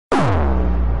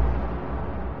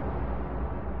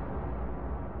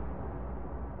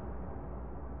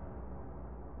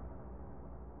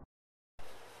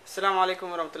Assalamu alaikum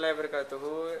warahmatullahi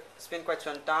wabarakatuh. It's been quite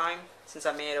some time since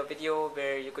I made a video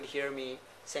where you could hear me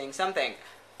saying something.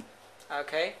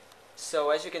 Okay,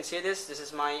 so as you can see this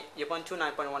is my Ubuntu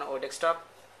 9.10 desktop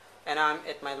and I'm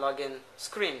at my login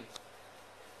screen,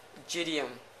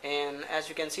 GDM, and as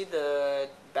you can see the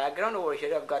background over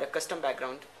here, I've got a custom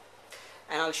background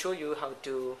and I'll show you how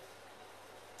to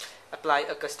apply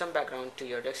a custom background to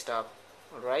your desktop.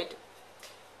 Alright,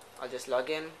 I'll just log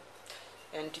in.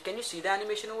 And can you see the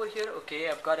animation over here? Okay,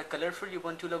 I've got a colorful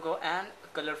Ubuntu logo and a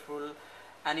colorful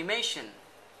animation.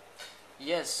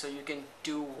 Yes, so you can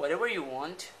do whatever you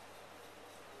want.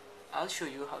 I'll show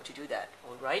you how to do that.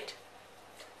 Alright,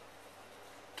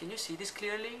 can you see this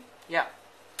clearly? Yeah,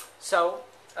 so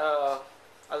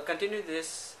I'll continue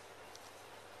this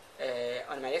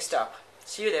on my desktop.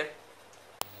 See you there.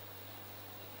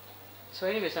 So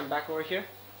anyways, I'm back over here.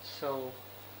 So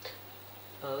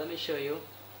let me show you.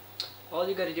 All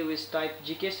you gotta do is type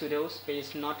gksudo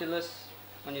space nautilus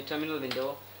on your terminal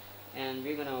window, and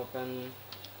we're gonna open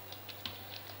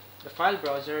the file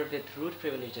browser with root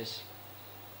privileges.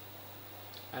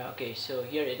 Okay, so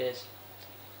here it is,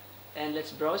 and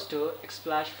let's browse to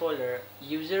Xsplash folder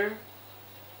user.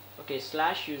 Okay,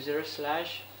 /user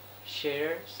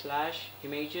 /share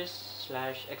 /images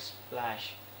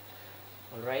 /Xsplash.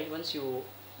 Alright, once you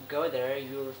go there,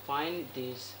 you'll find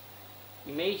these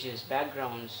images,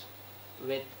 backgrounds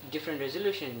with different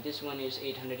resolution. This one is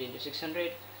 800 into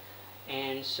 600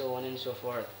 and so on and so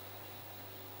forth.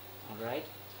 Alright,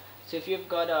 so if you've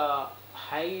got a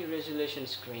high resolution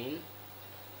screen,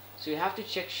 so you have to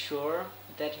check sure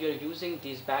that you're using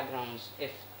these backgrounds.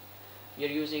 If you're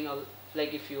using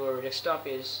like if your desktop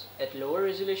is at lower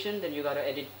resolution, then you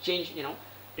gotta change,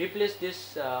 replace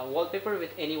this wallpaper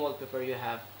with any wallpaper you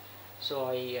have. So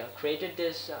I created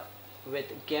this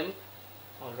with GIMP.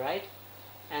 Alright,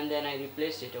 and then I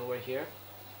replaced it over here.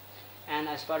 And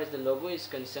as far as the logo is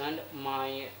concerned,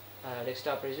 my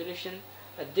desktop resolution,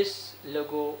 this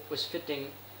logo was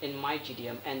fitting in my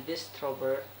GDM, and this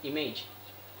throbber image,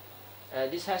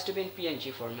 this has to be in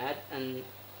PNG format, and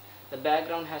the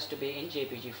background has to be in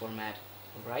JPG format.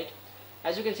 Alright,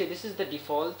 as you can see, this is the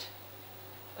default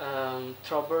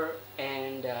throbber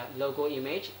and logo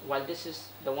image, while this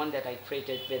is the one that I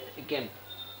created with GIMP.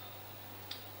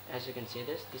 As you can see,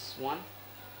 this one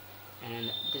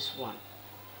and this one.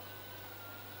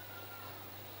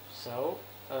 So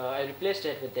I replaced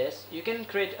it with this. You can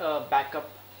create a backup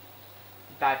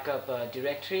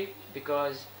directory,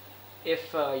 because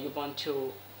if you want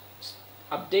to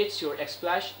update your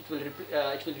Xsplash, it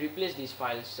will replace these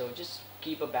files. So just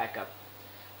keep a backup.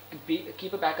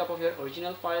 Keep a backup of your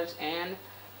original files and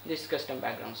this custom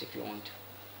backgrounds if you want.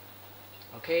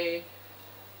 Okay,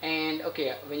 and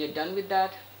okay, when you're done with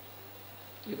that,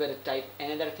 you gotta type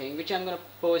another thing, which I'm gonna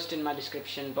post in my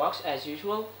description box as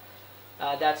usual.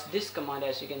 That's this command,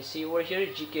 as you can see over here,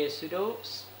 gksudo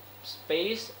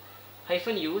space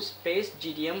 -u space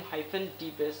gdm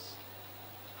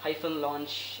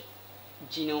dbus-launch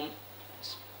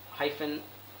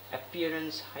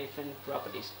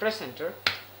gnome-appearance-properties. Press enter,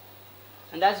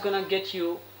 and that's gonna get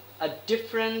you a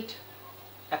different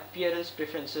appearance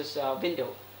preferences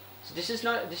window. So this is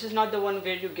not the one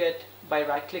where you get by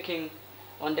right clicking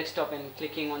on desktop and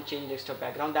clicking on change desktop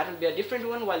background. That will be a different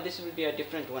one, while this will be a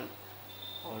different one.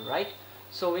 Alright,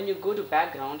 so when you go to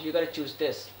background, you gotta choose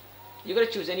this. You gotta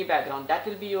choose any background. That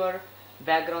will be your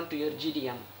background to your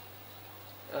GDM,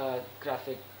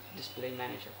 graphic display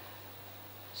manager.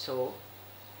 So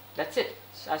that's it.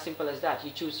 It's as simple as that. You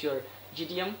choose your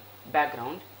GDM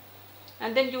background,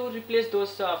 and then you replace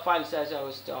those files as I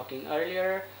was talking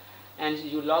earlier, and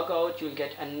you log out. You'll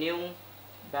get a new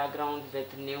background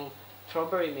with new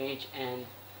throbber image and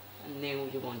new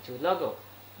Ubuntu logo.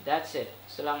 That's it.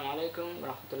 Assalamu alaikum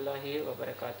warahmatullahi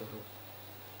wabarakatuh.